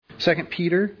2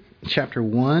 Peter chapter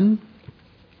 1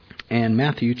 and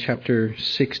Matthew chapter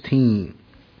 16.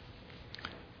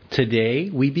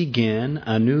 Today we begin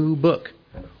a new book.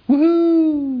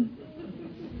 Woohoo!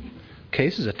 Okay,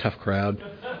 this is a tough crowd.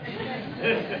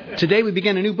 Today we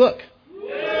begin a new book.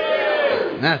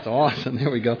 That's awesome. There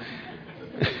we go.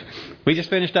 We just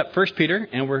finished up 1 Peter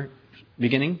and we're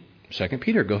beginning 2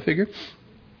 Peter. Go figure.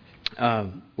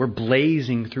 We're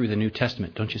blazing through the New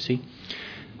Testament, don't you see?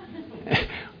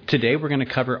 Today we're going to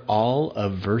cover all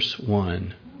of verse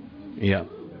 1. Yeah.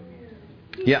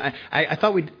 I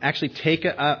thought we'd actually take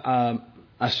a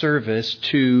service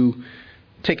to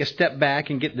take a step back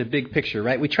and get the big picture,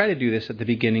 right? We try to do this at the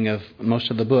beginning of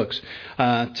most of the books,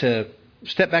 to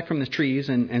step back from the trees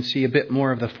and see a bit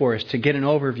more of the forest, to get an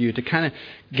overview, to kind of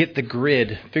get the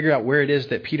grid, figure out where it is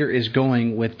that Peter is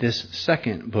going with this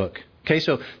second book. Okay,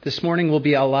 so this morning will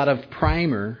be a lot of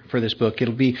primer for this book.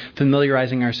 It'll be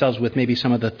familiarizing ourselves with maybe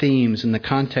some of the themes and the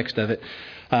context of it.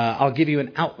 I'll give you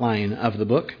an outline of the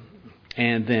book,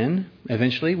 and then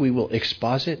eventually we will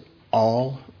exposit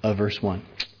all of verse 1.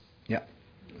 Yeah.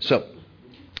 So,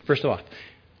 first of all,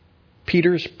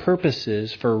 Peter's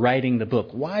purposes for writing the book.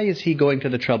 Why is he going to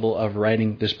the trouble of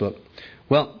writing this book?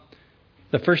 Well,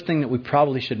 the first thing that we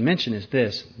probably should mention is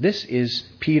this. This is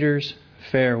Peter's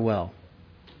farewell.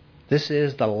 This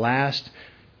is the last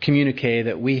communique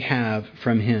that we have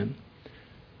from him.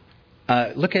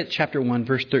 Look at chapter 1,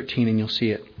 verse 13, and you'll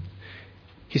see it.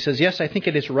 He says, "Yes, I think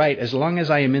it is right, as long as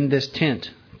I am in this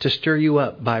tent, to stir you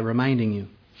up by reminding you,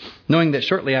 knowing that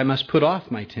shortly I must put off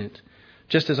my tent,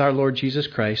 just as our Lord Jesus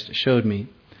Christ showed me."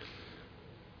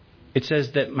 It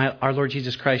says that our Lord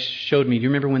Jesus Christ showed me. Do you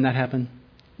remember when that happened?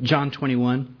 John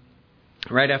 21.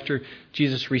 Right after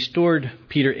Jesus restored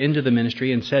Peter into the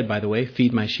ministry and said, by the way,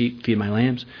 feed my sheep, feed my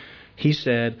lambs. He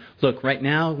said, look, right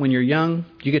now when you're young,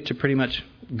 you get to pretty much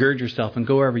gird yourself and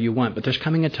go wherever you want. But there's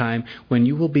coming a time when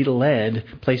you will be led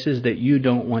places that you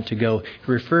don't want to go.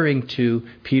 Referring to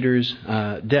Peter's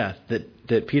death,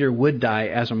 that Peter would die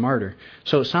as a martyr.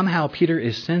 So somehow Peter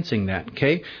is sensing that.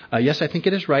 Okay? Yes, I think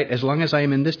it is right, as long as I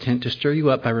am in this tent, to stir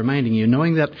you up by reminding you,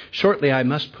 knowing that shortly I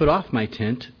must put off my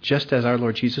tent, just as our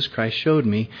Lord Jesus Christ showed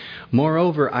me.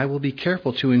 Moreover, I will be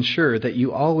careful to ensure that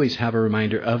you always have a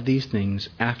reminder of these things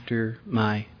after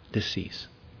my decease.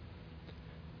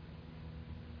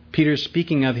 Peter's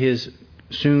speaking of his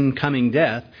soon coming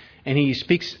death, and he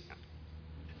speaks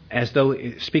as though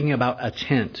speaking about a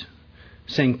tent,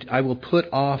 saying, I will put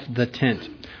off the tent.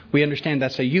 We understand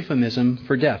that's a euphemism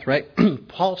for death, right?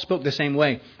 Paul spoke the same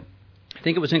way. I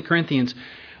think it was in Corinthians,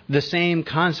 the same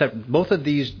concept. Both of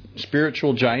these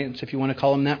spiritual giants, if you want to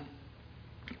call them that,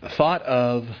 thought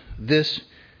of this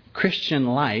Christian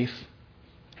life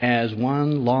as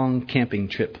one long camping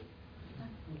trip.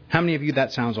 How many of you,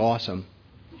 that sounds awesome?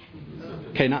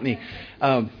 Okay, not me.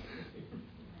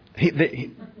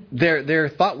 Their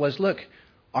thought was, look,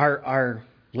 our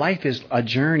life is a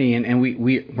journey, and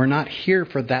we're not here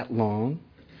for that long.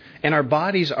 And our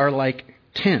bodies are like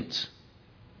tents.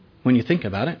 When you think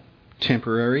about it,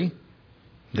 temporary.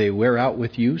 They wear out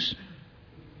with use.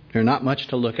 They're not much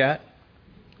to look at.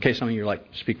 Okay, some of you are like,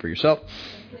 speak for yourself.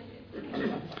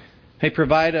 They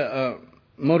provide a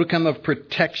modicum of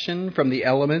protection from the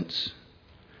elements.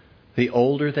 The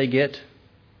older they get,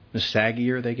 the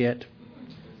saggier they get,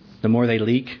 the more they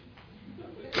leak.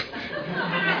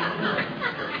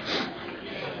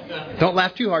 Don't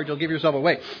laugh too hard, you'll give yourself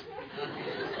away.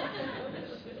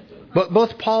 But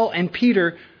both Paul and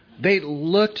Peter, they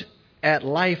looked at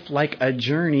life like a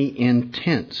journey in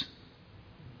tents.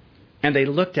 And they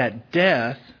looked at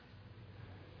death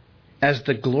as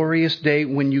the glorious day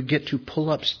when you get to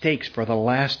pull up stakes for the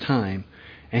last time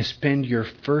and spend your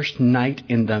first night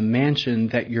in the mansion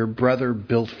that your brother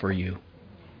built for you.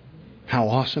 How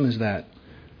awesome is that?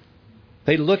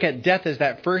 They look at death as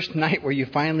that first night where you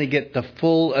finally get the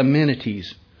full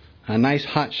amenities. A nice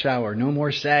hot shower, no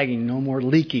more sagging, no more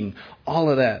leaking, all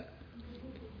of that.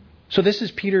 So this is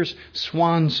Peter's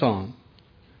swan song.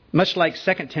 Much like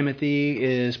 2 Timothy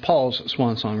is Paul's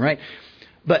swan song, right?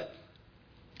 But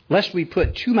lest we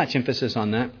put too much emphasis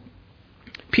on that,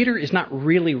 Peter is not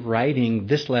really writing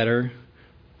this letter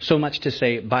so much to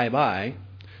say bye-bye,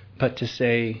 but to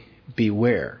say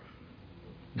beware.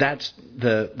 That's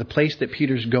the place that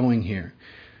Peter's going here.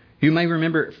 You may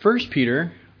remember 1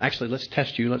 Peter, actually let's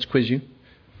test you, let's quiz you.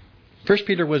 1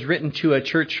 Peter was written to a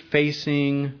church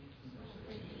facing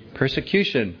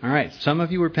persecution. All right, some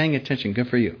of you were paying attention, good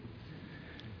for you.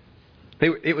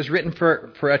 It was written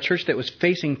for a church that was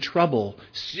facing trouble,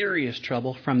 serious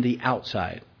trouble from the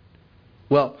outside.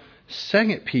 Well,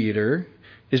 2 Peter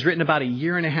is written about a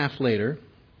year and a half later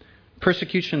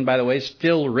Persecution, by the way, is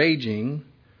still raging.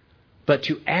 But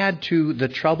to add to the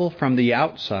trouble from the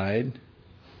outside,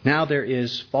 now there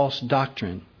is false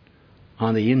doctrine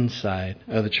on the inside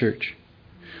of the church.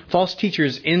 False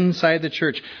teachers inside the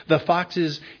church. The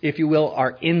foxes, if you will,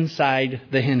 are inside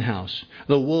the hen house.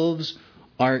 The wolves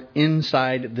are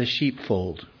inside the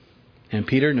sheepfold. And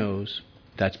Peter knows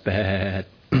that's bad.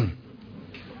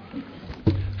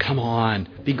 Come on,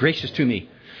 be gracious to me.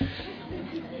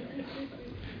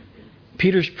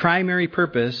 Peter's primary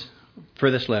purpose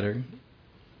for this letter,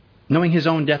 knowing his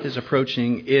own death is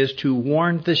approaching, is to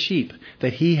warn the sheep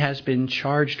that he has been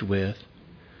charged with,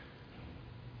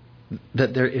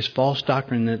 that there is false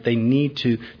doctrine, that they need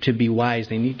to be wise,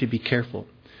 they need to be careful.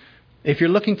 If you're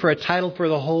looking for a title for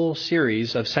the whole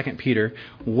series of 2 Peter,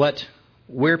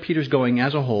 where Peter's going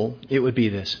as a whole, it would be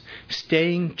this: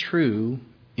 staying true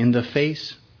in the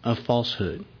face of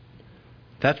falsehood.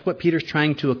 That's what Peter's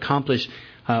trying to accomplish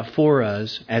for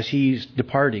us as he's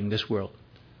departing this world.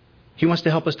 He wants to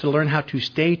help us to learn how to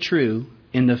stay true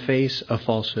in the face of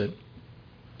falsehood.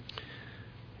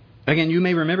 Again, you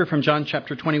may remember from John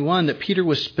chapter 21 that Peter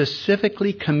was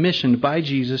specifically commissioned by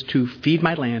Jesus to feed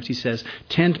my lambs. He says,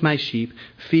 tend my sheep,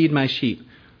 feed my sheep.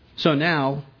 So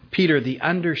now, Peter, the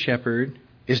under shepherd,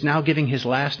 is now giving his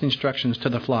last instructions to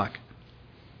the flock.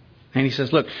 And he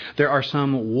says, look, there are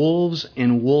some wolves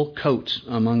in wool coats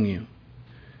among you.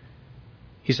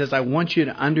 He says, I want you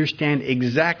to understand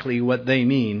exactly what they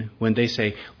mean when they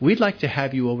say, we'd like to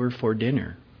have you over for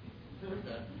dinner.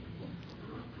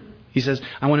 He says,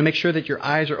 I want to make sure that your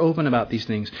eyes are open about these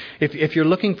things. If you're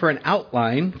looking for an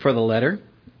outline for the letter,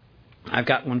 I've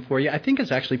got one for you. I think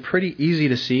it's actually pretty easy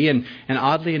to see, and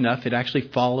oddly enough, it actually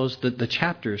follows the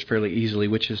chapters fairly easily,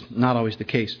 which is not always the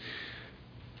case.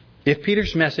 If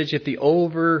Peter's message, if the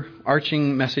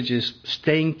overarching message is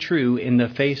staying true in the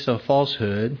face of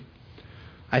falsehood,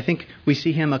 I think we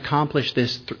see him accomplish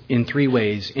this in three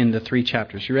ways in the 3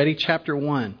 chapters. You ready? Chapter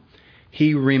 1,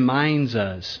 he reminds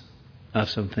us of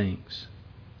some things.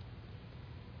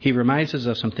 He reminds us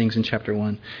of some things in chapter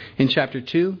 1. In chapter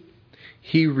 2,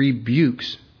 he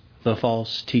rebukes the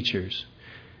false teachers.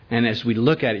 And as we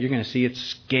look at it, you're going to see it's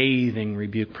scathing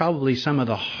rebuke. Probably some of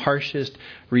the harshest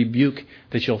rebuke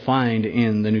that you'll find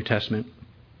in the New Testament.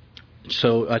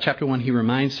 So chapter 1, he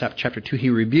reminds. Chapter 2, he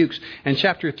rebukes. And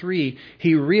chapter 3,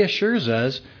 he reassures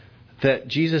us that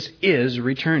Jesus is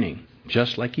returning,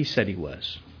 just like he said he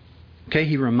was. Okay,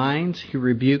 he reminds, he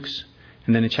rebukes,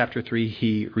 and then in chapter 3,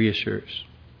 he reassures.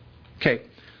 Okay.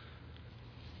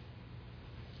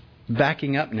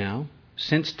 Backing up now,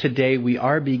 since today we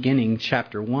are beginning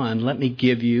chapter 1, let me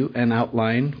give you an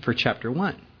outline for chapter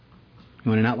 1. You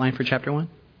want an outline for chapter 1?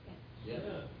 Yeah.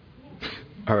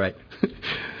 All right.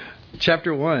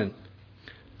 Chapter 1.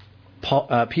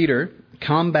 Peter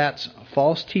combats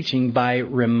false teaching by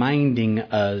reminding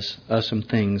us of some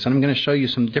things. And I'm going to show you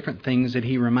some different things that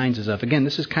he reminds us of. Again,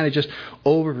 this is kind of just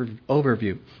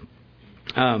overview.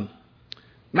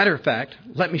 Matter of fact,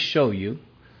 let me show you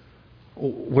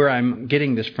where I'm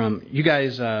getting this from. You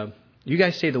guys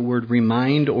say the word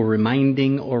remind or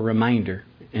reminding or reminder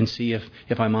and see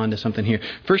if I'm on to something here.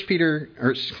 2 Peter.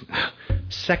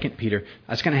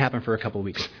 That's going to happen for a couple of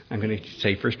weeks. I'm going to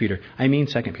say 1 Peter. I mean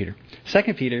 2 Peter.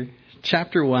 2 Peter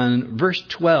chapter 1, verse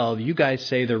 12. You guys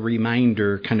say the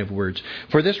reminder kind of words.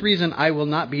 For this reason, I will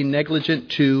not be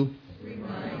negligent to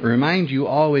remind you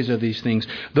always of these things,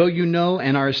 though you know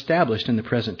and are established in the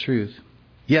present truth.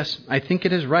 Yes, I think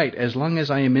it is right, as long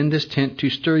as I am in this tent, to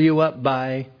stir you up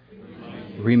by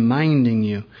reminding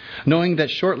you, knowing that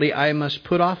shortly I must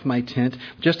put off my tent,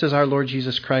 just as our Lord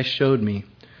Jesus Christ showed me.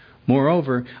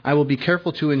 Moreover, I will be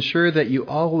careful to ensure that you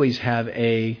always have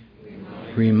a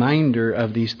reminder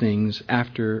of these things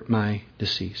after my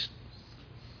decease.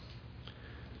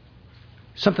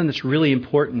 Something that's really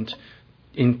important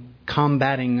in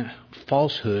combating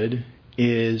falsehood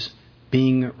is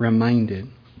being reminded.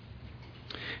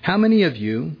 How many of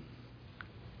you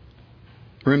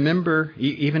remember,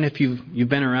 even if you've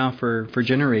been around for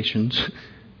generations,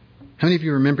 how many of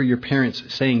you remember your parents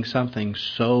saying something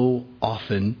so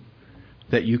often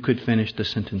that you could finish the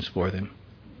sentence for them?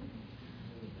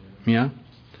 Yeah?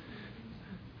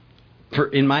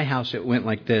 In my house, it went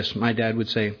like this. My dad would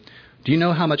say, do you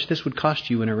know how much this would cost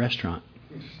you in a restaurant?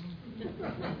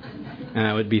 And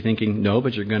I would be thinking, no,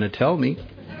 but you're going to tell me.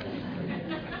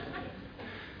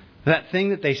 That thing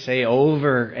that they say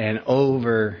over and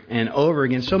over and over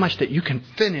again, so much that you can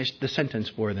finish the sentence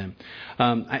for them.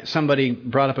 Somebody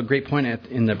brought up a great point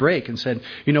in the break and said,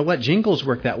 you know what? Jingles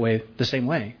work that way, the same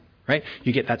way, right?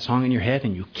 You get that song in your head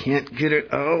and you can't get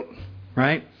it out,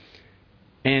 right?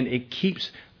 And it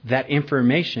keeps that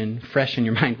information fresh in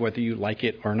your mind, whether you like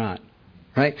it or not.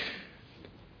 Right?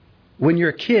 When you're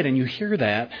a kid and you hear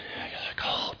that, you're like,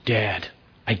 oh, Dad,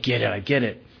 I get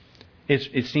it.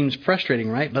 It seems frustrating,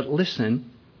 right? But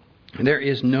listen, there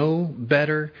is no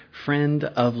better friend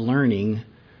of learning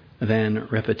than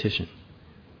repetition.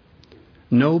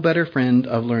 No better friend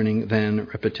of learning than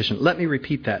repetition. Let me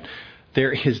repeat that.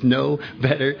 There is no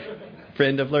better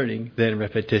friend of learning than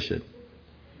repetition.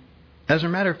 As a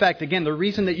matter of fact, again, the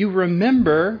reason that you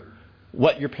remember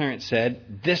what your parents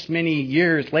said this many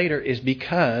years later is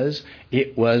because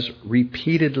it was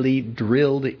repeatedly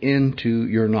drilled into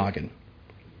your noggin.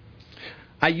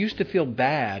 I used to feel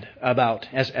bad about,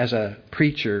 as a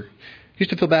preacher,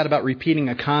 used to feel bad about repeating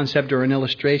a concept or an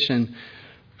illustration.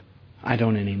 I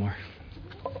don't anymore.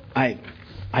 I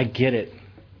get it.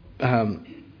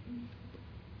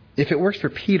 If it works for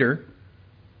Peter,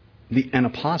 an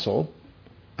apostle,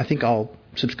 I think I'll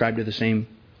subscribe to the same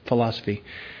philosophy.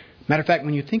 Matter of fact,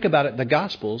 when you think about it, the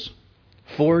Gospels,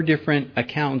 4 different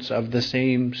accounts of the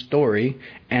same story,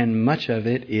 and much of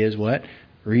it is what?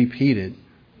 Repeated.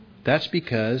 That's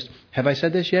because, have I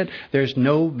said this yet? There's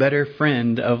no better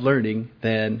friend of learning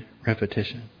than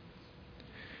repetition.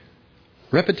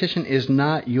 Repetition is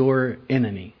not your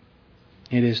enemy.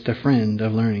 It is the friend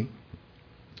of learning.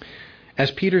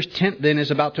 As Peter's tent then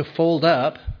is about to fold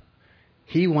up,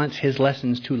 he wants his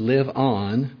lessons to live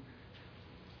on.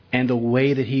 And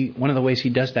one of the ways he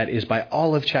does that is by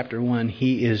all of chapter 1,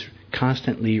 he is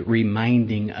constantly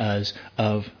reminding us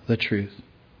of the truth.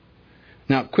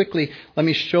 Now, quickly, let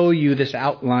me show you this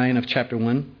outline of chapter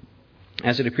 1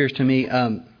 as it appears to me.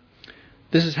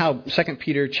 This is how 2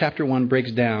 Peter chapter 1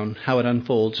 breaks down, how it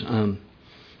unfolds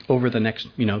over the next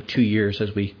 2 years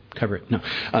as we cover it.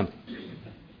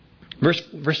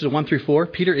 Verses 1 through 4,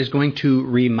 Peter is going to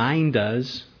remind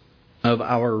us of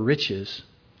our riches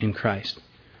in Christ.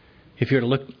 If you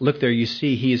were to look there, you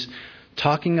see he's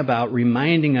talking about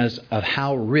reminding us of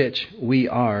how rich we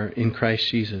are in Christ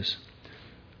Jesus.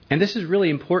 And this is really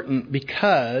important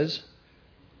because,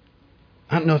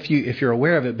 I don't know if you're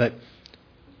aware of it, but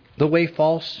the way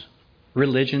false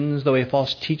religions, the way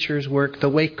false teachers work, the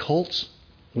way cults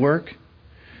work,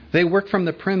 they work from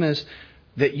the premise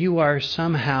that you are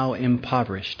somehow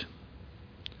impoverished.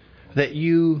 That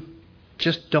you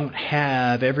just don't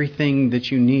have everything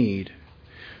that you need.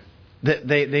 That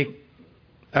they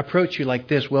approach you like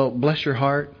this, well, bless your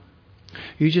heart,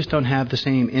 you just don't have the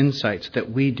same insights that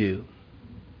we do.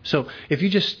 So if you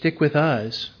just stick with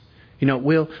us,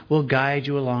 we'll guide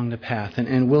you along the path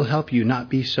and we'll help you not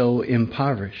be so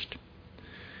impoverished.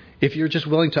 If you're just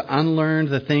willing to unlearn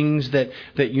the things that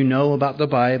you know about the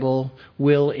Bible,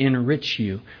 we'll enrich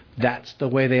you. That's the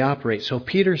way they operate. So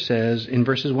Peter says in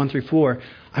verses 1 through 4,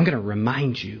 I'm going to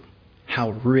remind you how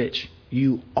rich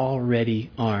you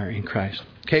already are in Christ.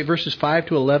 Okay, verses 5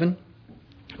 to 11,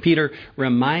 Peter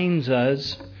reminds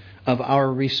us of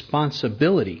our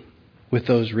responsibility with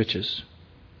those riches.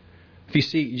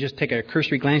 If you just take a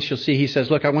cursory glance, you'll see he says,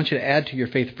 look, I want you to add to your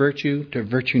faith virtue, to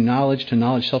virtue knowledge, to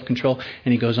knowledge self-control,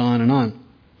 and he goes on and on.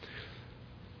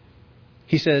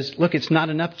 He says, look, it's not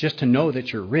enough just to know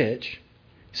that you're rich.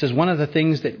 He says one of the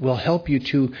things that will help you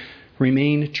to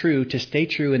remain true, to stay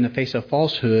true in the face of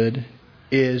falsehood,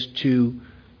 is to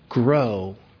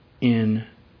grow in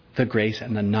the grace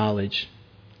and the knowledge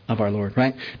of our Lord,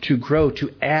 right? To grow,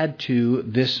 to add to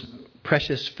this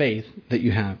precious faith that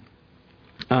you have.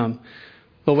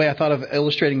 The way I thought of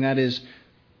illustrating that is,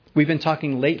 we've been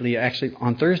talking lately, actually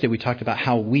on Thursday we talked about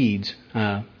how weeds,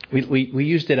 we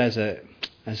used it as a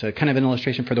kind of an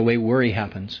illustration for the way worry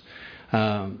happens.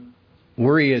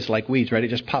 Worry is like weeds, right? It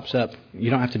just pops up. You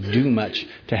don't have to do much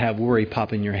to have worry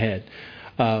pop in your head.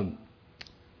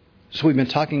 So we've been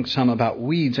talking some about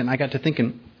weeds, and I got to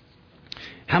thinking,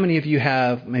 how many of you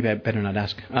have, maybe I better not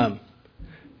ask,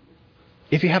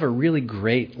 if you have a really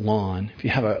great lawn, if you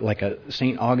have a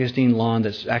St. Augustine lawn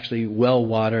that's actually well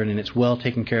watered and it's well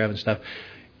taken care of and stuff,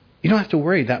 you don't have to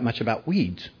worry that much about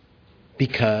weeds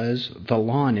because the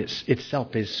lawn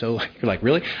itself is so, you're like,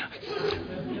 really?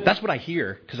 That's what I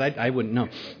hear because I wouldn't know.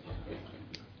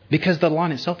 Because the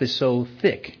lawn itself is so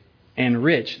thick and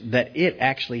rich that it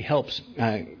actually helps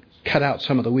cut out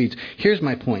some of the weeds. Here's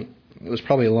my point. It was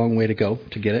probably a long way to go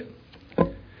to get it.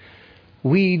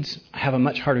 Weeds have a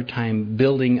much harder time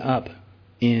building up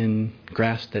in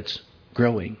grass that's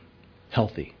growing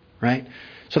healthy, right?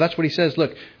 So that's what he says.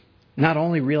 Look, not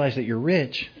only realize that you're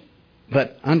rich,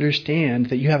 but understand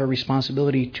that you have a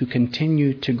responsibility to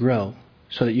continue to grow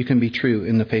so that you can be true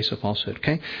in the face of falsehood,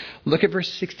 okay? Look at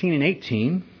verse 16 and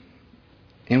 18,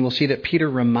 and we'll see that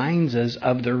Peter reminds us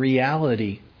of the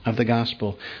reality of the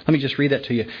gospel. Let me just read that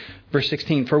to you. Verse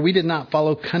 16, "For we did not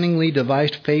follow cunningly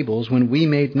devised fables when we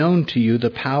made known to you the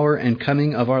power and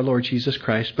coming of our Lord Jesus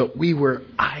Christ, but we were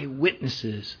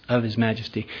eyewitnesses of His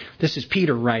majesty." This is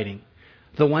Peter writing,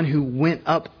 the one who went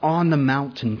up on the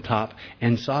mountaintop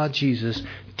and saw Jesus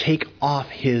take off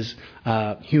His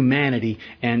humanity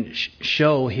and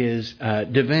show His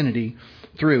divinity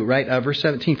through, right? Verse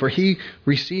 17, "For He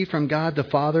received from God the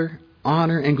Father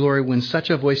honor and glory when such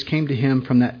a voice came to Him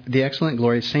from the excellent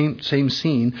glory," same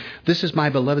scene, "This is my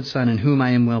beloved Son in whom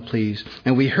I am well pleased.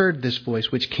 And we heard this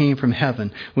voice which came from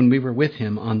heaven when we were with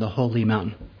Him on the holy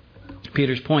mountain."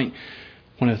 Peter's point,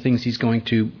 one of the things he's going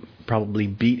to probably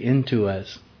beat into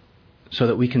us so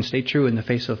that we can stay true in the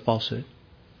face of falsehood.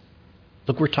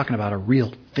 Look, we're talking about a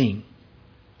real thing,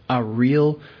 a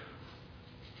real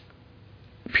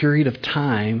period of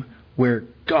time where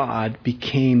God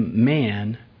became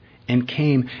man and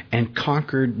came and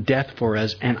conquered death for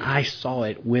us, and I saw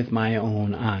it with my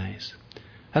own eyes.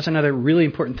 That's another really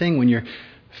important thing when you're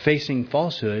facing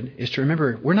falsehood, is to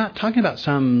remember we're not talking about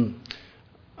some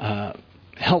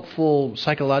helpful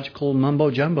psychological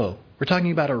mumbo-jumbo. We're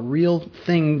talking about a real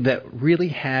thing that really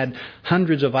had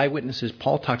hundreds of eyewitnesses.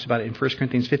 Paul talks about it in 1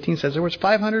 Corinthians 15, says there was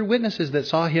 500 witnesses that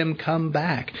saw Him come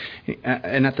back.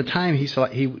 And at the time he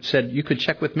said you could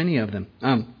check with many of them.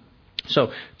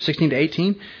 So 16 to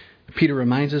 18, Peter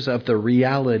reminds us of the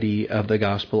reality of the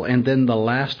gospel. And then the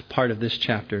last part of this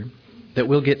chapter that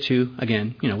we'll get to,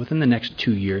 again, within the next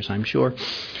 2 years, I'm sure.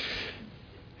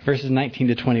 Verses 19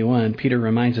 to 21, Peter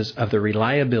reminds us of the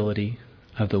reliability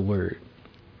of the Word.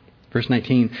 Verse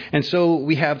 19, "And so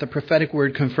we have the prophetic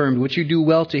word confirmed, which you do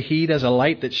well to heed as a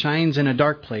light that shines in a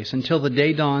dark place until the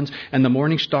day dawns and the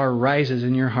morning star rises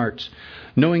in your hearts.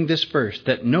 Knowing this first,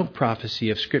 that no prophecy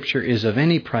of Scripture is of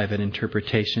any private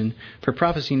interpretation, for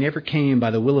prophecy never came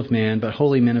by the will of man, but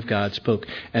holy men of God spoke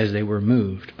as they were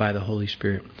moved by the Holy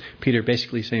Spirit." Peter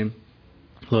basically saying,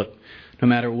 look, no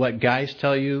matter what guys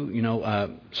tell you,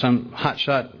 some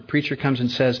hotshot preacher comes and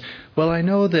says, "Well, I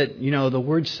know that, the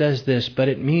Word says this, but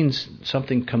it means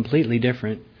something completely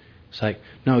different." It's like,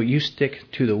 no, you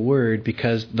stick to the Word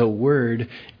because the Word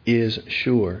is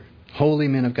sure. Holy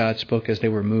men of God spoke as they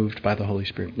were moved by the Holy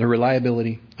Spirit. The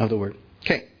reliability of the Word.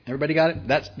 Okay, everybody got it?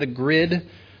 That's the grid,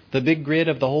 the big grid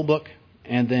of the whole book,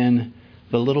 and then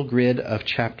the little grid of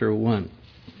chapter 1.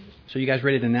 So you guys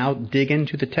ready to now dig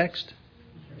into the text?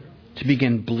 To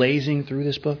begin blazing through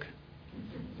this book?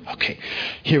 Okay,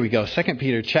 here we go. 2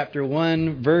 Peter chapter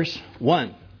 1, verse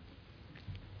 1.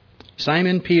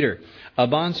 "Simon Peter, a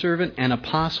bondservant and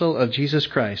apostle of Jesus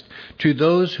Christ, to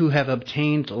those who have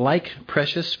obtained like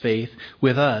precious faith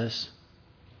with us,"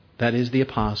 that is the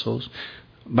apostles,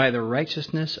 "by the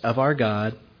righteousness of our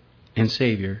God and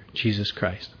Savior, Jesus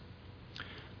Christ."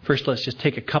 First, let's just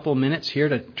take a couple minutes here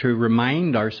to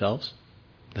remind ourselves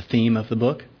the theme of the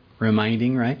book.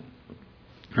 Reminding, right?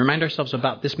 Remind ourselves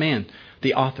about this man,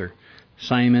 the author,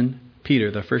 Simon Peter,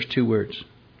 the first two words.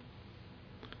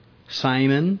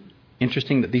 Simon,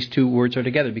 interesting that these two words are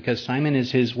together because Simon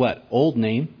is his what? Old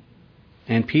name,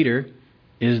 and Peter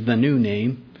is the new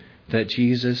name that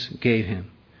Jesus gave him.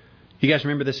 You guys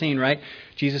remember the scene, right?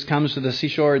 Jesus comes to the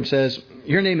seashore and says,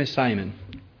 "Your name is Simon,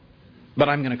 but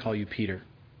I'm going to call you Peter."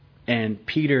 And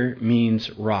Peter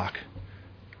means rock.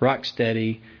 Rock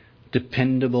steady,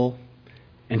 dependable.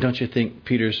 And don't you think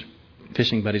Peter's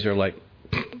fishing buddies are like,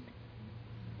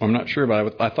 "I'm not sure about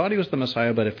it. I thought he was the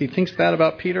Messiah, but if he thinks that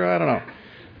about Peter, I don't know."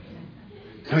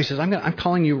 So he says, I'm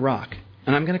calling you Rock,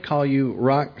 and I'm going to call you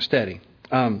Rock Steady.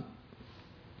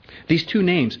 These two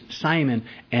names, Simon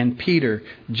and Peter,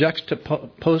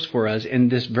 juxtaposed for us in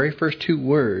this very first two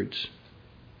words.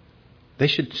 They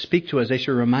should speak to us. They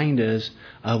should remind us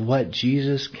of what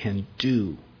Jesus can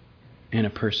do in a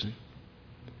person.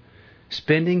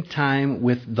 Spending time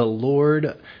with the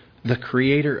Lord, the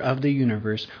Creator of the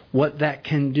universe, what that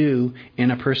can do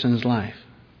in a person's life.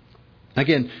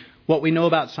 Again, what we know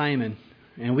about Simon,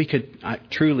 and we could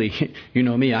truly, you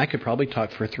know me, I could probably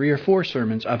talk for 3 or 4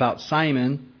 sermons about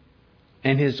Simon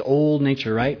and his old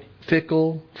nature, right?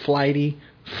 Fickle, flighty,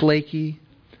 flaky,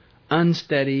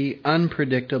 unsteady,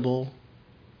 unpredictable,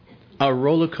 a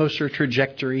roller coaster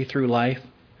trajectory through life.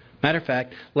 Matter of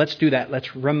fact, let's do that.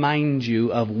 Let's remind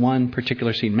you of one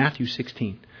particular scene. Matthew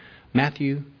 16.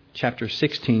 Matthew chapter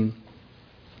 16.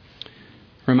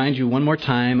 Remind you one more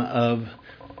time of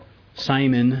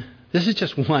Simon. This is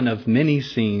just one of many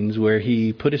scenes where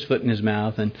he put his foot in his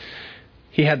mouth and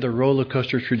he had the roller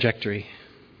coaster trajectory.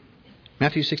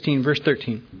 Matthew 16, verse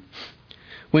 13.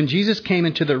 When Jesus came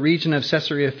into the region of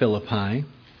Caesarea Philippi,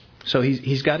 so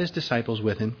he's got his disciples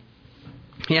with him,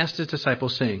 he asked his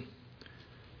disciples saying,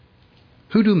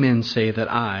 who do men say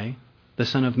that I, the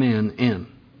Son of Man,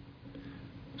 am?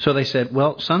 So they said,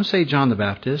 well, some say John the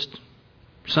Baptist,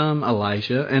 some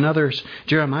Elijah, and others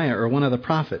Jeremiah or one of the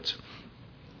prophets.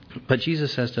 But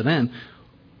Jesus says to them,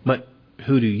 but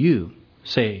who do you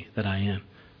say that I am?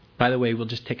 By the way, we'll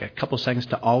just take a couple seconds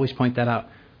to always point that out.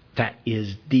 That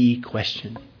is the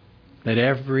question that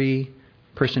every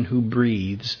person who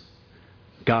breathes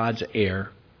God's air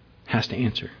has to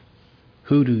answer.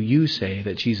 Who do you say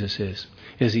that Jesus is?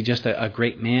 Is he just a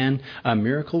great man, a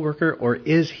miracle worker, or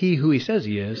is he who he says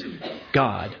he is,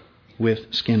 God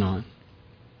with skin on?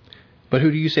 But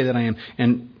who do you say that I am?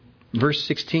 And verse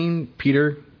 16,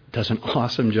 Peter does an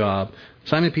awesome job.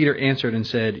 Simon Peter answered and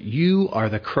said, you are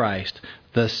the Christ,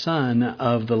 the Son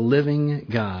of the living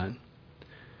God.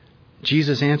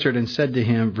 Jesus answered and said to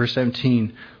him, verse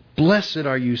 17, blessed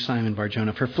are you, Simon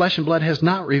Bar-Jonah, for flesh and blood has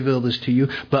not revealed this to you,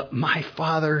 but my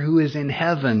Father who is in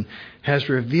heaven has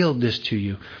revealed this to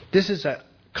you. This is a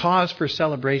cause for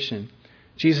celebration.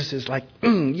 Jesus is like,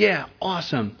 yeah,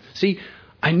 awesome. See,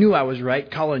 I knew I was right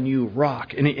calling you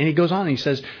Rock. And he goes on and he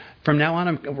says, from now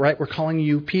on, we're calling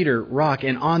you Peter, Rock.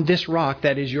 And on this rock,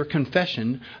 that is your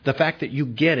confession, the fact that you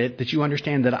get it, that you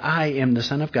understand that I am the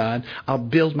Son of God, I'll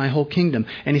build my whole kingdom.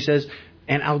 And he says,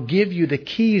 and I'll give you the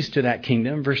keys to that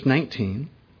kingdom, verse 19.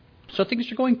 So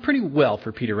things are going pretty well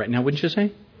for Peter right now, wouldn't you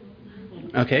say?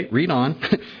 Okay, read on.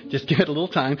 Just give it a little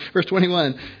time. Verse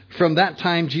 21. From that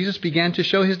time, Jesus began to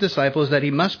show his disciples that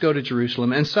he must go to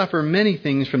Jerusalem and suffer many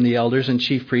things from the elders and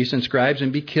chief priests and scribes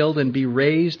and be killed and be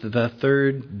raised the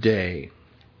third day.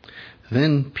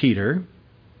 Then Peter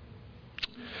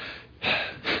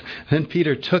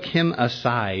took him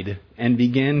aside and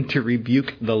began to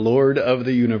rebuke the Lord of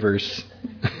the universe.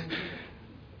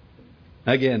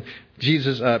 Again,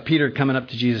 Peter coming up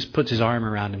to Jesus, puts his arm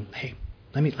around him. Hey,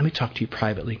 let me talk to you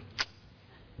privately.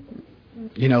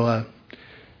 You know,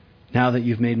 now that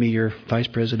you've made me your vice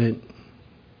president,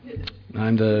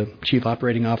 I'm the chief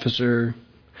operating officer.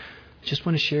 I just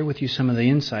want to share with you some of the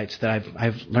insights that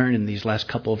I've learned in these last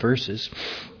couple of verses.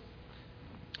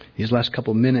 These last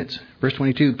couple of minutes. Verse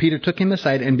 22, Peter took him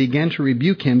aside and began to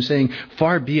rebuke him, saying,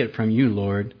 far be it from you,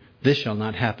 Lord. This shall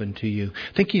not happen to you.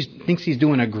 Thinks he's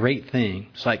doing a great thing.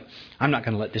 It's like, I'm not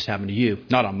going to let this happen to you.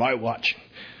 Not on my watch.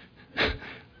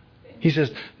 He says,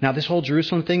 now this whole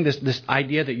Jerusalem thing, this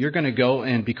idea that you're going to go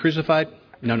and be crucified,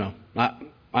 no,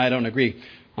 I don't agree.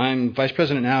 I'm vice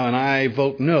president now and I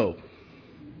vote no.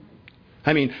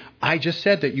 I mean, I just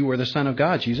said that you were the Son of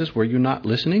God, Jesus. Were you not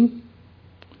listening?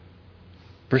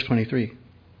 Verse 23.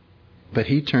 But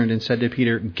he turned and said to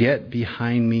Peter, get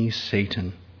behind me,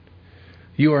 Satan.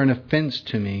 You are an offense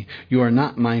to me. You are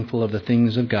not mindful of the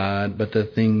things of God, but the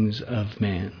things of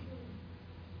man.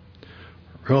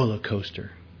 Roller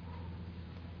coaster.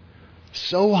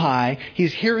 So high,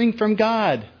 he's hearing from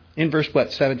God. In verse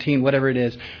 17, whatever it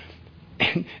is.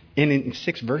 And in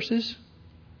 6 verses,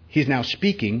 he's now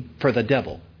speaking for the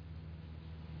devil.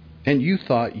 And you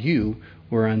thought you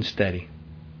were unsteady.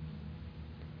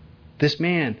 This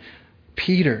man,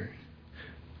 Peter,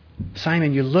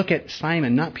 Simon, you look at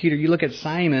Simon, not Peter, you look at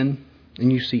Simon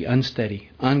and you see unsteady,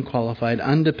 unqualified,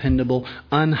 undependable,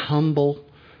 unhumble,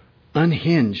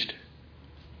 unhinged.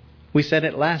 We said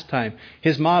it last time.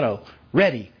 His motto,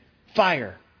 ready,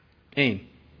 fire, aim.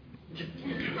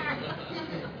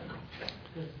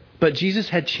 But Jesus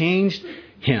had changed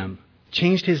him,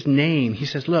 changed his name. He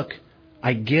says, look,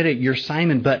 I get it, you're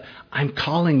Simon, but I'm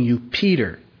calling you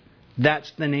Peter.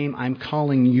 That's the name I'm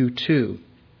calling you to.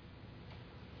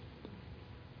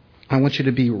 I want you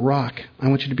to be rock. I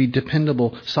want you to be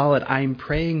dependable, solid. I'm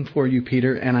praying for you,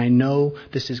 Peter, and I know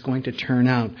this is going to turn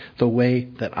out the way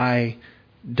that I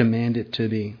demand it to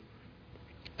be.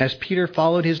 As Peter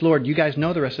followed his Lord, you guys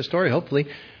know the rest of the story, hopefully,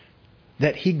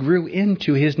 that he grew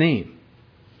into his name.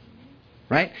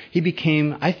 Right? He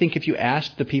became, I think if you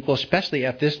asked the people, especially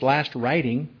at this last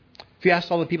writing, if you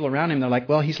asked all the people around him, they're like,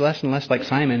 well, he's less and less like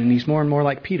Simon, and he's more and more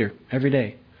like Peter every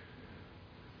day.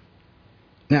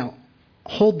 Now,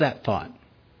 hold that thought.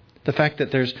 The fact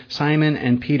that there's Simon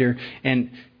and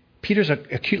Peter's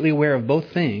acutely aware of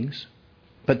both things,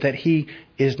 but that he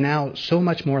is now so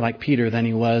much more like Peter than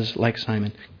he was like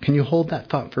Simon. Can you hold that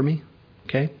thought for me?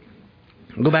 Okay?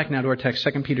 We'll go back now to our text,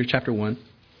 2 Peter chapter 1.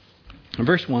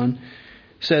 Verse 1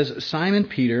 says, Simon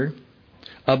Peter,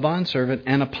 a bondservant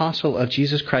and apostle of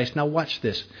Jesus Christ. Now watch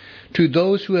this. To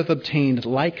those who have obtained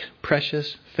like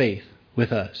precious faith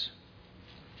with us.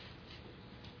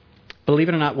 Believe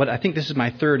it or not, I think this is my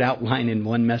third outline in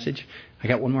one message. I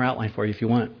got one more outline for you if you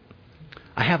want.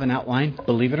 I have an outline,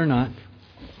 believe it or not,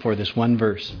 for this one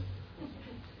verse.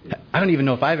 I don't even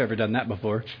know if I've ever done that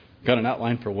before. Got an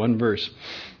outline for one verse.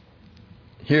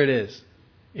 Here it is.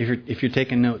 If you're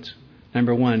taking notes.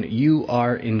 Number 1, you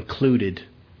are included.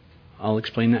 I'll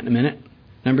explain that in a minute.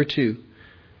 Number 2,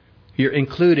 you're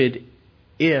included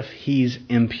if He's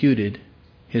imputed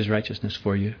His righteousness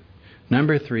for you.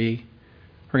 Number 3,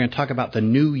 we're going to talk about the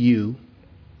new you.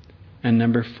 And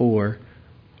number 4,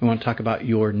 we want to talk about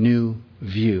your new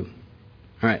view.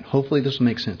 All right, hopefully this will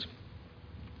make sense.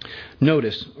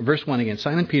 Notice, verse 1 again.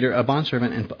 Simon Peter, a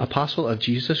bondservant and apostle of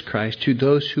Jesus Christ, to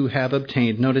those who have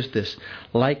obtained, notice this,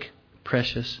 like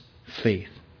precious faith.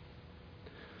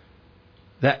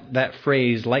 That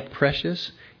phrase, like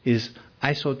precious, is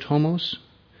isotomos,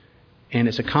 and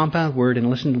it's a compound word,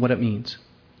 and listen to what it means.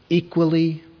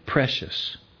 Equally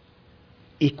precious,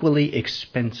 equally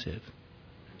expensive,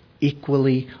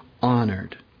 equally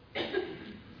honored.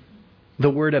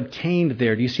 The word obtained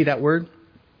there, do you see that word?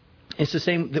 It's the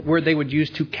same word they would use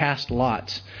to cast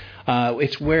lots.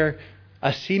 It's where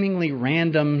a seemingly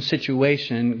random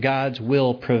situation, God's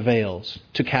will prevails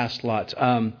to cast lots.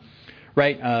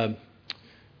 Right?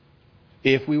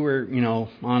 If we were,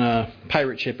 on a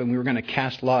pirate ship and we were going to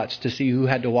cast lots to see who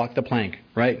had to walk the plank,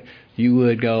 right? You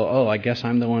would go, oh, I guess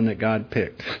I'm the one that God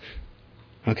picked.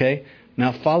 Okay?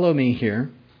 Now follow me here.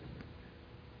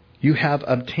 You have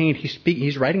obtained,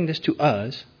 he's writing this to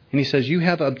us, and he says, you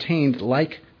have obtained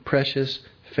like precious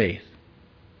faith.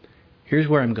 Here's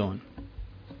where I'm going.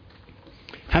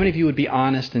 How many of you would be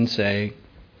honest and say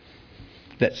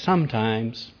that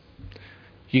sometimes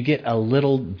you get a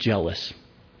little jealous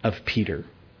of Peter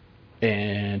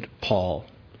and Paul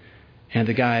and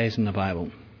the guys in the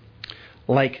Bible?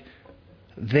 Like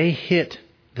they hit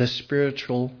the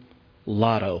spiritual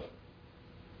lotto,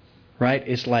 right?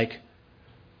 It's like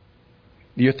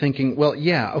you're thinking, well,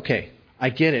 yeah, okay, I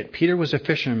get it. Peter was a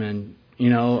fisherman,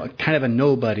 kind of a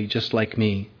nobody just like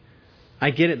me.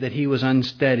 I get it that he was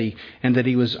unsteady and that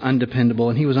he was undependable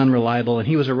and he was unreliable and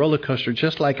he was a roller coaster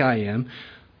just like I am.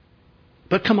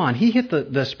 But come on, he hit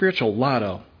the spiritual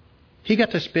lotto. He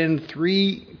got to spend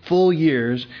 3 full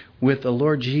years with the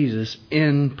Lord Jesus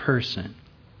in person.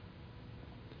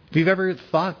 If you've ever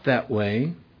thought that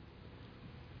way,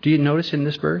 do you notice in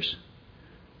this verse?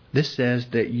 This says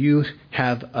that you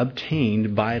have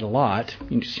obtained by lot,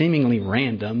 seemingly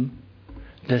random,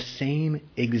 the same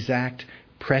exact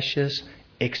precious,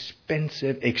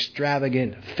 expensive,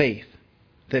 extravagant faith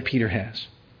that Peter has.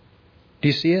 Do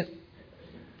you see it?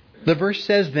 The verse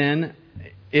says then,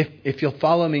 if you'll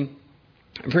follow me,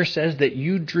 the verse says that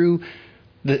you drew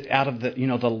out of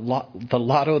the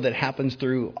lotto that happens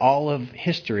through all of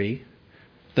history,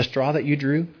 the straw that you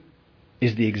drew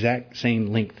is the exact same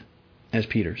length as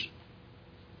Peter's.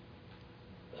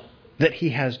 That he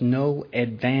has no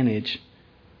advantage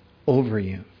over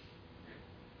you.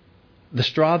 The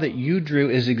straw that you drew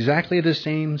is exactly the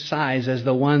same size as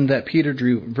the one that Peter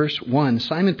drew. Verse 1,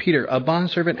 Simon Peter, a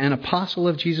bondservant and apostle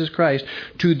of Jesus Christ,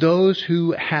 to those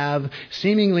who have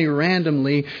seemingly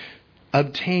randomly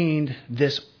obtained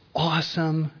this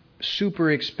awesome,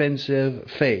 super expensive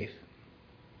faith.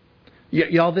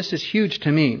 Y'all, this is huge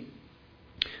to me.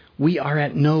 We are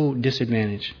at no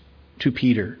disadvantage to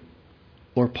Peter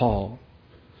or Paul,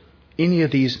 any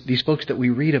of these folks that we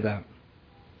read about.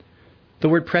 The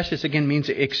word precious again means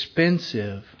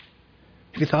expensive.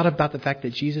 Have you thought about the fact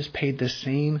that Jesus paid the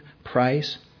same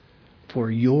price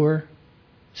for your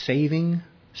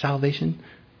salvation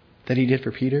that he did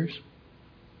for Peter's?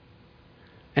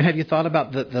 And have you thought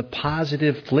about the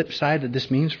positive flip side that this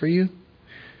means for you?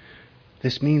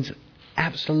 This means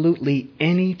absolutely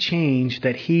any change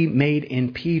that he made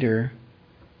in Peter,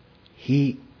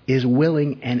 he is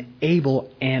willing and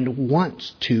able and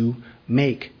wants to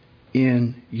make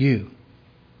in you.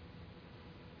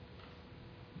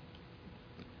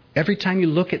 Every time you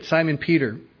look at Simon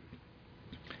Peter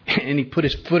and he put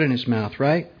his foot in his mouth,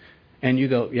 right? And you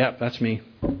go, yep, that's me.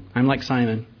 I'm like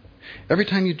Simon. Every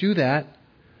time you do that,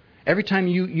 every time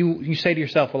you say to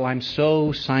yourself, well, I'm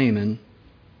so Simon,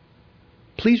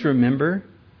 please remember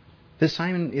that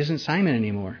Simon isn't Simon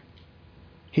anymore.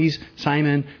 He's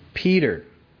Simon Peter.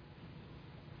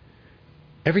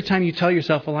 Every time you tell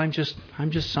yourself, well, I'm just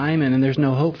Simon and there's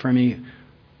no hope for me.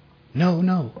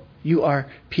 No. You are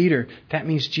Peter. That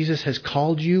means Jesus has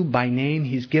called you by name.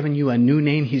 He's given you a new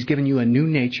name. He's given you a new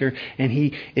nature. And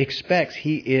he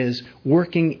is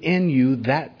working in you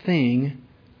that thing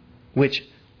which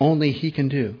only he can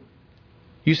do.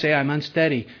 You say, I'm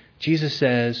unsteady. Jesus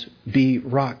says, be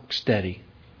rock steady.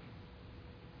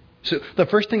 So the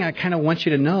first thing I kind of want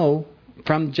you to know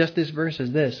from just this verse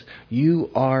is this.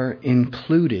 You are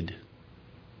included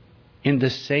in the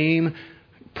same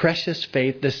precious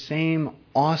faith, the same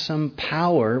awesome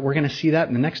power. We're going to see that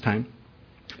in the next time.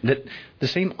 That the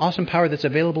same awesome power that's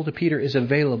available to Peter is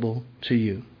available to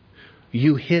you.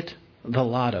 You hit the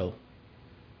lotto.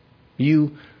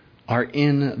 You are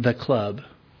in the club.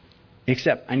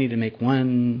 Except I need to make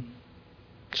one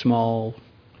small,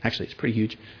 actually it's pretty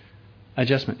huge,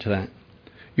 adjustment to that.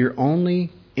 You're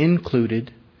only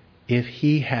included if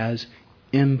He has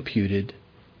imputed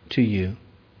to you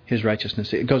His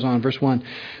righteousness. It goes on, verse 1.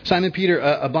 Simon Peter,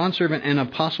 a bondservant and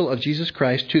apostle of Jesus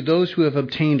Christ, to those who have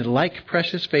obtained like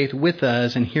precious faith with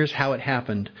us, and here's how it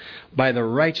happened, by the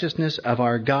righteousness of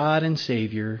our God and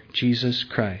Savior, Jesus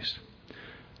Christ.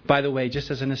 By the way,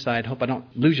 just as an aside, hope I don't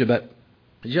lose you, but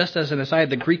just as an aside,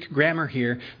 the Greek grammar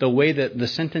here, the way that the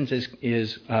sentence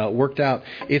is worked out,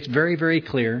 it's very, very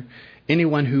clear.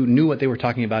 Anyone who knew what they were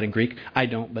talking about in Greek, I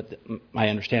don't, but I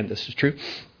understand this is true,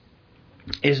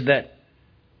 is that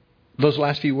those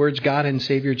last few words, God and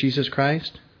Savior Jesus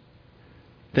Christ,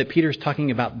 that Peter's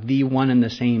talking about the one and the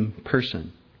same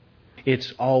person.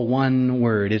 It's all one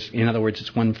word. In other words,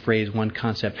 it's one phrase, one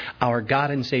concept. Our God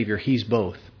and Savior, He's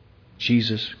both.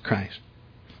 Jesus Christ.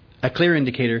 A clear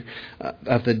indicator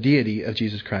of the deity of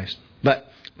Jesus Christ.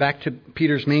 But back to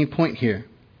Peter's main point here.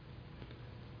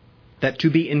 That to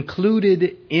be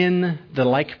included in the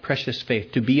like precious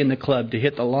faith, to be in the club, to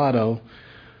hit the lotto,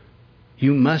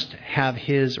 you must have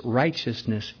His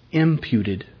righteousness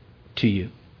imputed to you.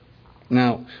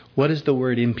 Now, what does the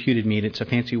word imputed mean? It's a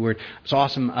fancy word. It's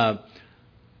awesome.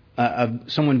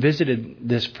 Someone visited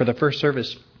this for the first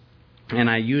service, and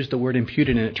I used the word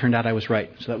imputed, and it turned out I was right.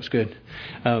 So that was good.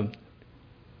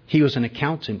 He was an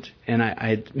accountant, and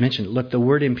I mentioned, look, the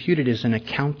word imputed is an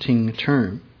accounting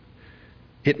term.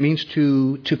 It means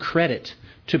to credit,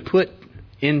 to put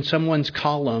in someone's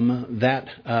column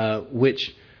that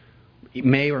which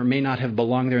may or may not have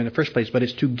belonged there in the first place, but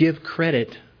it's to give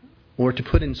credit or to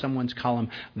put in someone's column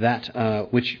that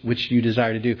which you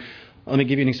desire to do. Let me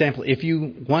give you an example. If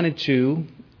you wanted to,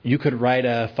 you could write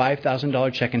a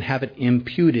 $5,000 check and have it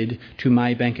imputed to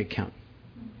my bank account.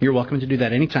 You're welcome to do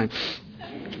that anytime.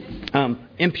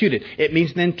 Imputed. It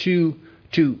means then to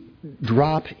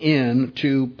drop in,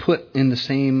 to put in the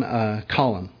same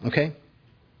column. Okay?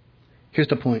 Here's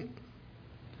the point.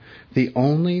 The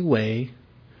only way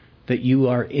that you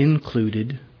are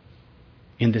included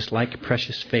in this like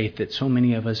precious faith that so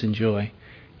many of us enjoy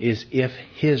is if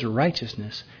His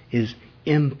righteousness is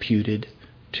imputed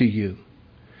to you.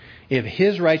 If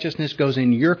His righteousness goes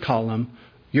in your column,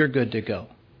 you're good to go.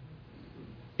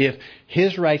 If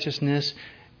His righteousness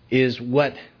is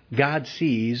what God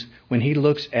sees when He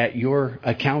looks at your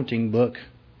accounting book,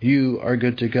 you are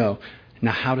good to go.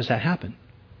 Now, how does that happen?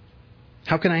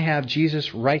 How can I have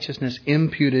Jesus' righteousness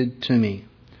imputed to me?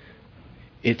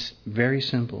 It's very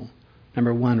simple.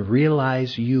 Number one,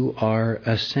 realize you are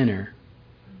a sinner.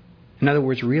 In other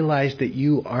words, realize that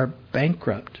you are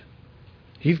bankrupt.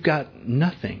 You've got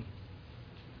nothing.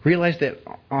 Realize that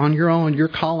on your own, your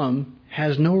column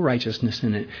has no righteousness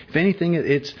in it. If anything,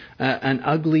 it's an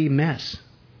ugly mess.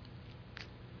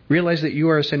 Realize that you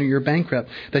are a sinner, you're bankrupt,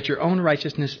 that your own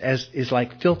righteousness is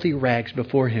like filthy rags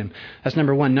before Him. That's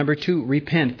number one. Number two,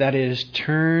 repent. That is,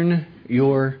 turn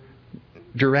your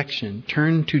direction.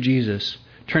 Turn to Jesus.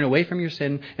 Turn away from your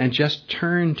sin and just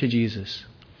turn to Jesus.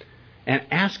 And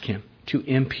ask Him to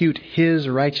impute His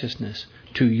righteousness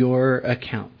to your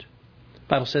account.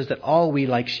 The Bible says that all we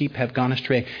like sheep have gone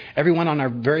astray. Everyone on our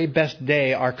very best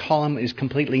day, our column is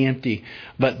completely empty.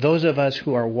 But those of us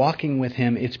who are walking with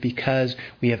Him, it's because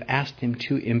we have asked Him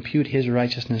to impute His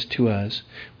righteousness to us.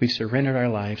 We've surrendered our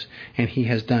lives, and He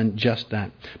has done just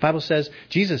that. The Bible says,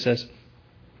 Jesus says,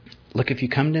 look, if you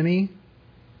come to me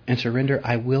and surrender,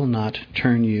 I will not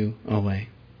turn you away.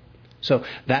 So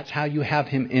that's how you have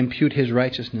Him impute His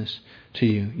righteousness to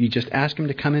you. You just ask Him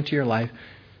to come into your life.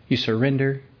 You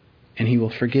surrender, and He will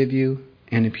forgive you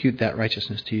and impute that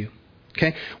righteousness to you.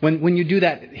 Okay? When you do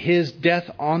that, His death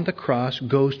on the cross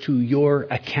goes to your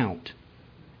account.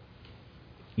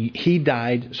 He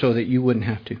died so that you wouldn't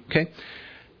have to. Okay?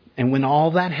 And when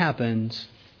all that happens,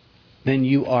 then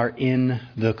you are in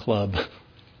the club.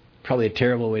 Probably a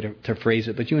terrible way to phrase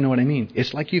it, but you know what I mean.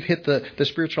 It's like you've hit the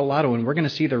spiritual lotto, and we're going to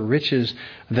see the riches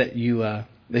that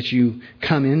you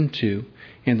come into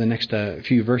in the next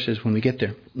few verses when we get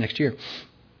there next year.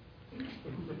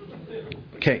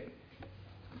 Okay,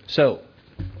 so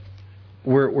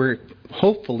we're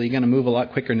hopefully going to move a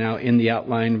lot quicker now in the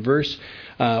outline. Verse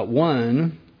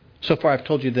 1. So far, I've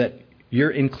told you that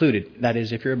you're included. That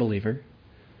is, if you're a believer.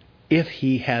 If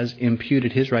He has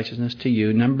imputed His righteousness to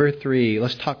you. Number 3,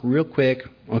 let's talk real quick,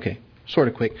 sort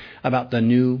of quick, about the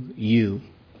new you.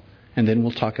 And then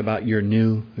we'll talk about your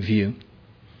new view.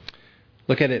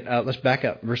 Look at it. Let's back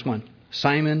up. Verse 1.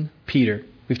 Simon Peter.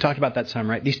 We've talked about that some,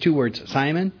 right? These two words,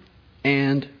 Simon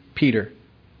and Peter.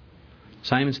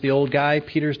 Simon's the old guy.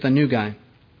 Peter's the new guy.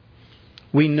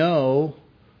 We know,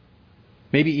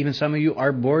 maybe even some of you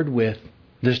are bored with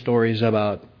the stories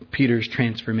about Peter's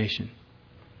transformation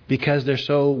because they're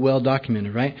so well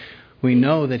documented, right? We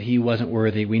know that he wasn't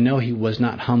worthy. We know he was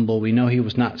not humble. We know he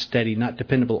was not steady, not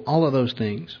dependable, all of those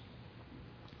things.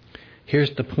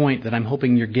 Here's the point that I'm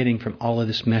hoping you're getting from all of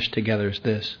this meshed together is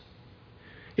this.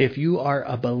 If you are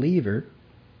a believer,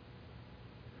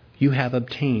 you have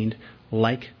obtained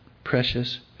like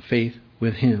precious faith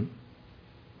with Him.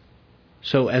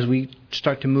 So as we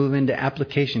start to move into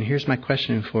application, here's my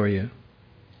question for you.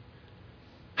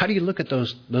 How do you look at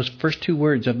those first two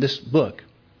words of this book,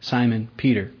 Simon,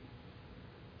 Peter?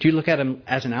 Do you look at him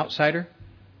as an outsider,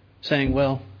 saying,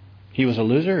 well, he was a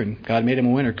loser and God made him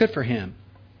a winner. Good for him.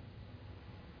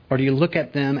 Or do you look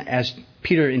at them as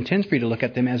Peter intends for you to look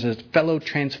at them as a fellow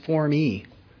transformee?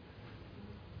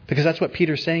 Because that's what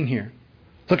Peter's saying here.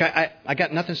 Look, I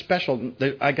got nothing special.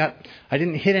 I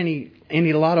didn't hit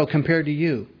any lotto compared to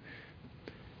you.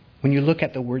 When you look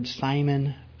at the word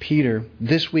Simon, Peter,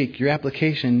 this week, your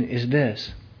application is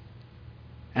this.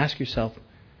 Ask yourself,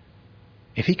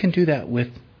 if he can do that with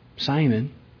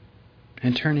Simon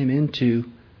and turn him into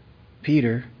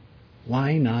Peter,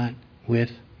 why not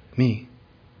with me?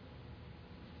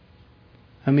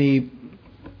 Let me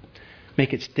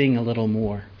make it sting a little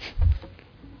more.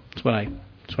 That's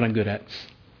what I'm good at.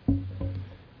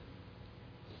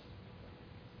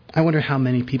 I wonder how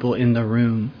many people in the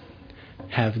room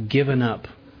have given up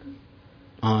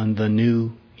on the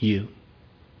new you.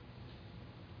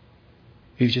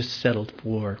 You've just settled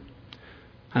for,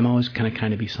 I'm always going to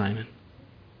kind of be Simon.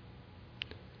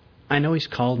 I know He's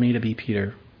called me to be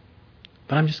Peter,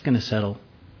 but I'm just going to settle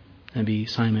and be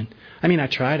Simon. I mean, I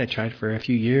tried for a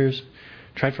few years,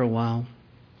 tried for a while,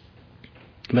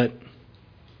 but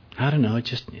I don't know,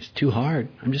 it's too hard.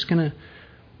 I'm just going to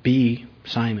be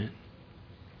Simon.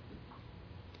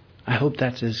 I hope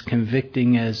that's as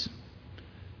convicting as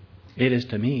it is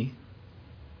to me.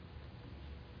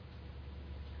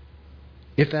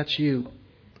 If that's you,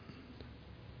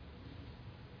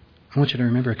 I want you to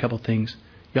remember a couple things.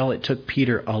 Y'all, it took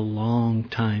Peter a long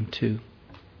time too.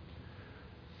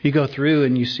 You go through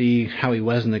and you see how he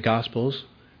was in the Gospels,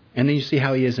 and then you see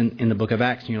how he is in the book of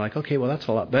Acts, and you're like, okay, well, that's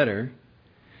a lot better.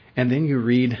 And then you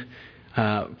read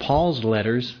Paul's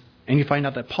letters, and you find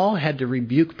out that Paul had to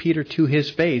rebuke Peter to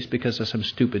his face because of some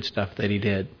stupid stuff that he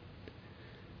did.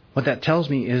 What that tells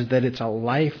me is that it's a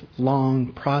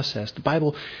lifelong process. The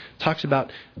Bible talks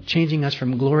about changing us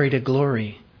from glory to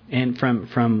glory and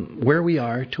from where we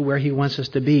are to where He wants us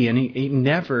to be. And he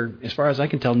never, as far as I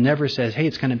can tell, never says, hey,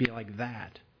 it's going to be like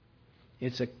that.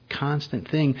 It's a constant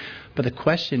thing. But the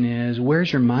question is,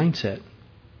 where's your mindset?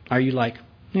 Are you like,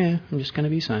 yeah, I'm just going to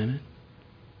be Simon?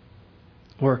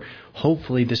 Or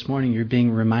hopefully this morning you're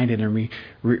being reminded and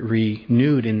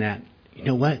renewed in that, you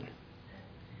know what?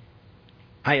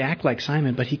 I act like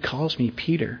Simon, but He calls me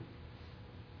Peter.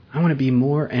 I want to be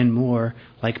more and more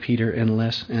like Peter and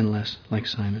less like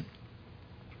Simon.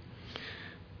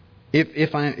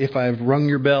 If I've rung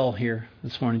your bell here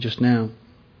this morning just now,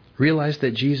 realize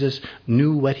that Jesus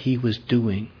knew what He was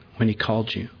doing when He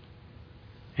called you.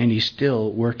 And He's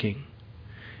still working.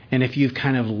 And if you've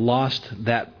kind of lost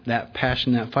that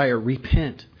passion, that fire,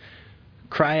 repent.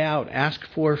 Cry out, ask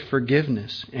for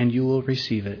forgiveness, and you will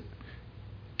receive it.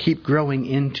 Keep growing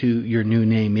into your new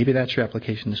name. Maybe that's your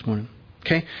application this morning.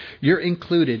 Okay? You're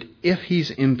included if He's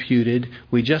imputed.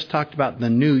 We just talked about the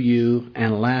new you.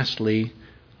 And lastly,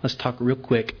 let's talk real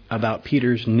quick about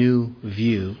Peter's new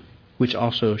view, which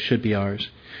also should be ours.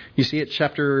 You see it,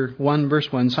 chapter 1,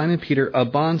 verse 1. Simon Peter, a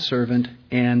bondservant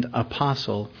and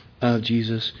apostle of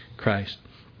Jesus Christ.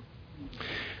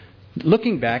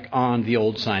 Looking back on the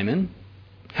old Simon,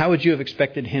 how would you have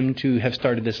expected him to have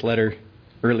started this letter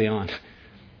early on?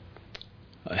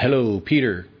 Hello,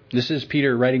 Peter. This is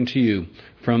Peter writing to you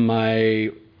from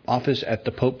my office at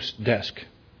the Pope's desk.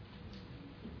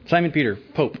 Simon Peter,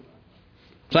 Pope.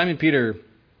 Simon Peter,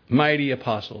 mighty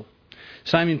apostle.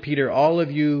 Simon Peter, all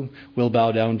of you will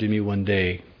bow down to me one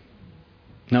day.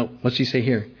 No, what's he say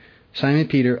here? Simon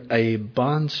Peter, a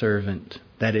bondservant,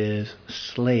 that is,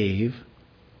 slave,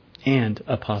 and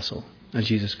apostle of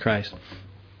Jesus Christ.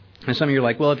 And some of you are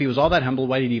like, well, if he was all that humble,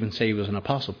 why did he even say he was an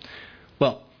apostle?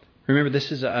 Well, remember,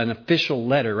 this is an official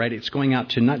letter, right? It's going out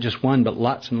to not just one, but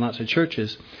lots and lots of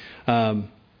churches.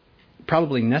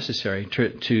 Probably necessary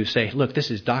to say, look,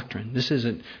 this is doctrine. This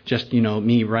isn't just,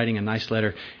 me writing a nice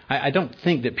letter. I don't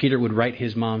think that Peter would write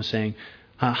his mom saying,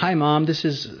 hi, Mom, this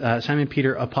is Simon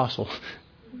Peter, apostle.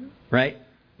 Right?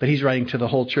 but he's writing to the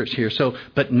whole church here. So,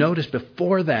 but notice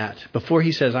before that, before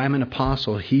he says, I'm an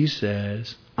apostle, he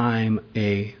says, I'm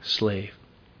a slave.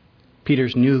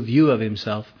 Peter's new view of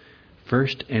himself,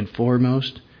 first and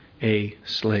foremost, a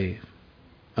slave,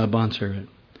 a bondservant.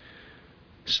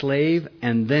 Slave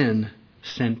and then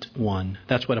sent one.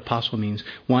 That's what apostle means.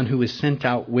 One who is sent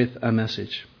out with a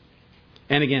message.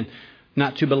 And again,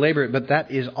 not to belabor it, but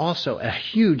that is also a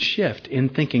huge shift in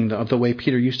thinking of the way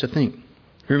Peter used to think.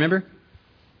 Remember?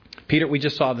 Peter, we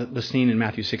just saw the scene in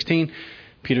Matthew 16.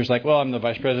 Peter's like, well, I'm the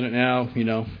vice president now,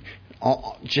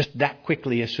 just that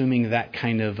quickly assuming that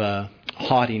kind of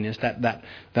haughtiness, that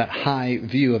high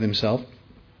view of himself.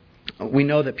 We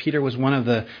know that Peter was one of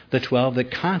the 12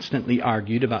 that constantly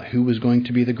argued about who was going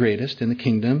to be the greatest in the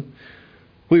kingdom.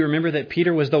 We remember that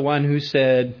Peter was the one who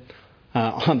said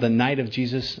on the night of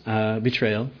Jesus'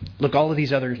 betrayal, look, all of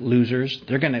these other losers,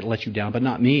 they're going to let you down, but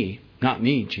not me,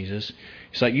 Jesus.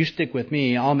 He's like, you stick with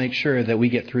me, I'll make sure that we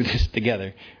get through this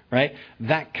together, right?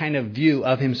 That kind of view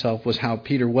of himself was how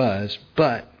Peter was,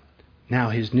 but now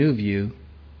his new view,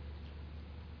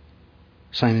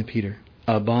 Simon Peter,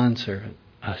 a bondservant,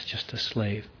 just a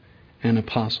slave, an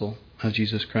apostle of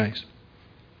Jesus Christ.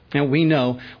 Now we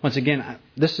know, once again,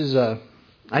 this is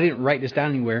I didn't write this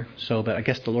down anywhere, but I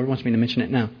guess the Lord wants me to mention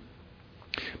it now.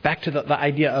 Back to the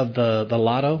idea of the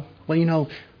lotto. Well,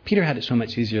 Peter had it so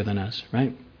much easier than us,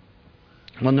 right?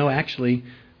 Well, no, actually,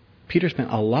 Peter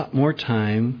spent a lot more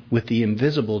time with the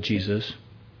invisible Jesus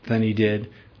than he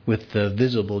did with the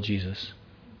visible Jesus.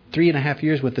 3.5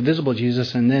 years with the visible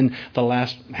Jesus, and then the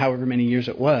last however many years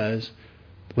it was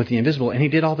with the invisible. And he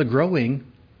did all the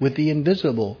growing with the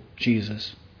invisible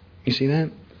Jesus. You see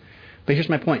that? But here's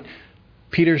my point.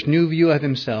 Peter's new view of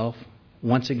himself,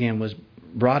 once again, was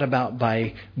brought about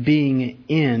by being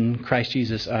in Christ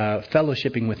Jesus,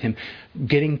 fellowshipping with him,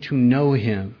 getting to know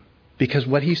him. Because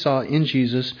what he saw in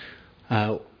Jesus,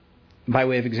 by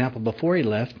way of example, before he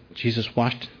left, Jesus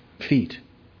washed feet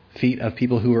of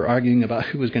people who were arguing about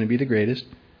who was going to be the greatest.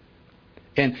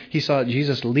 And he saw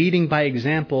Jesus leading by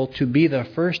example to be the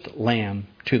first lamb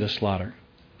to the slaughter.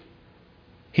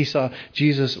 He saw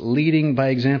Jesus leading by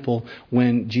example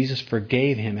when Jesus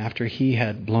forgave him after he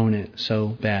had blown it so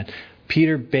bad.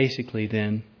 Peter basically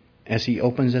then, as he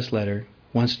opens this letter,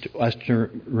 wants us to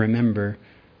remember,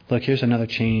 look, here's another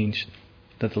change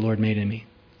that the Lord made in me.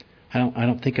 I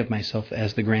don't think of myself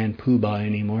as the grand poobah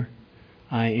anymore.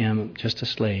 I am just a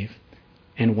slave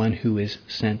and one who is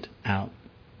sent out.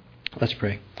 Let's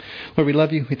pray. Lord, we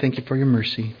love you. We thank you for your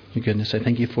mercy, your goodness. I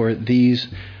thank you for the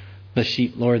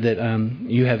sheep, Lord, that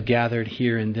you have gathered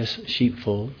here in this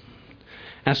sheepfold.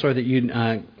 Ask, Lord, that you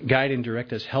guide and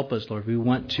direct us. Help us, Lord. We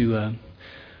want to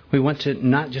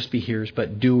not just be hearers,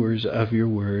 but doers of your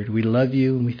word. We love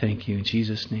you and we thank you. In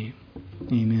Jesus' name,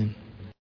 amen.